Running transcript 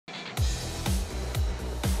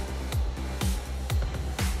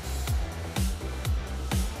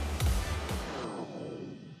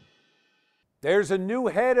There's a new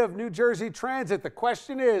head of New Jersey Transit. The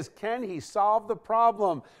question is, can he solve the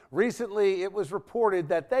problem? Recently, it was reported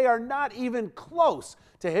that they are not even close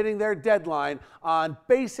to hitting their deadline on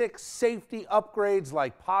basic safety upgrades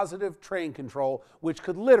like positive train control, which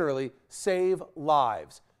could literally save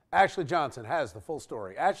lives. Ashley Johnson has the full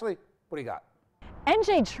story. Ashley, what do you got?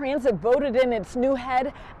 NJ Transit voted in its new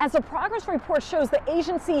head as a progress report shows the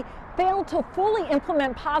agency failed to fully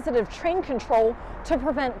implement positive train control to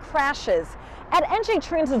prevent crashes. At NJ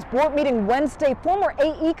Transit's board meeting Wednesday, former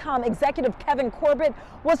AECOM executive Kevin Corbett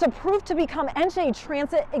was approved to become NJ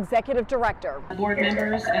Transit executive director. Board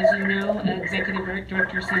members, as you know, Executive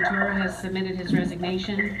Director Santoro has submitted his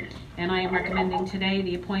resignation, and I am recommending today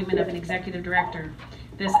the appointment of an executive director.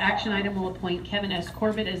 This action item will appoint Kevin S.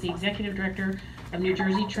 Corbett as the executive director of New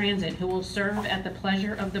Jersey Transit, who will serve at the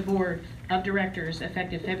pleasure of the board of directors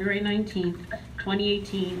effective February 19th,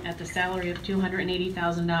 2018 at the salary of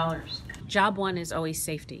 $280,000. Job one is always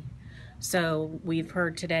safety. So we've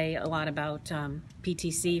heard today a lot about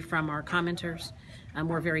PTC from our commenters.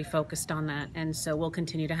 We're very focused on that, and so we'll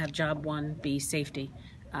continue to have job one be safety,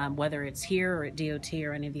 whether it's here or at DOT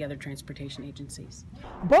or any of the other transportation agencies.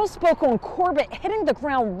 Both spoke on Corbett hitting the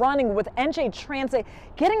ground running with NJ Transit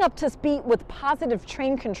getting up to speed with positive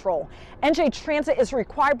train control. NJ Transit is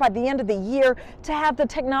required by the end of the year to have the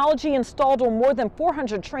technology installed on more than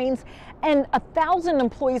 400 trains, and 1,000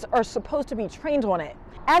 employees are supposed to be trained on it.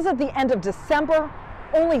 As of the end of December,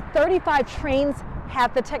 only 35 trains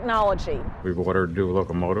have the technology. We've ordered dual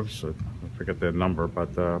locomotives. I forget the number,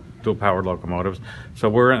 but dual-powered locomotives. So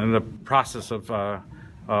we're in the process of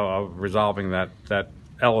resolving that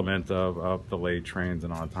element of delayed trains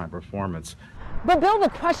and on-time performance. But Bill, the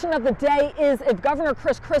question of the day is, if Governor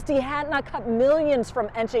Chris Christie had not cut millions from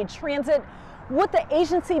NJ Transit, would the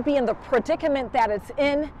agency be in the predicament that it's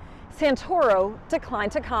in? Santoro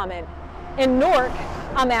declined to comment. In Newark,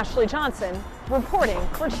 I'm Ashley Johnson, reporting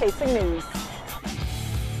for Chasing News.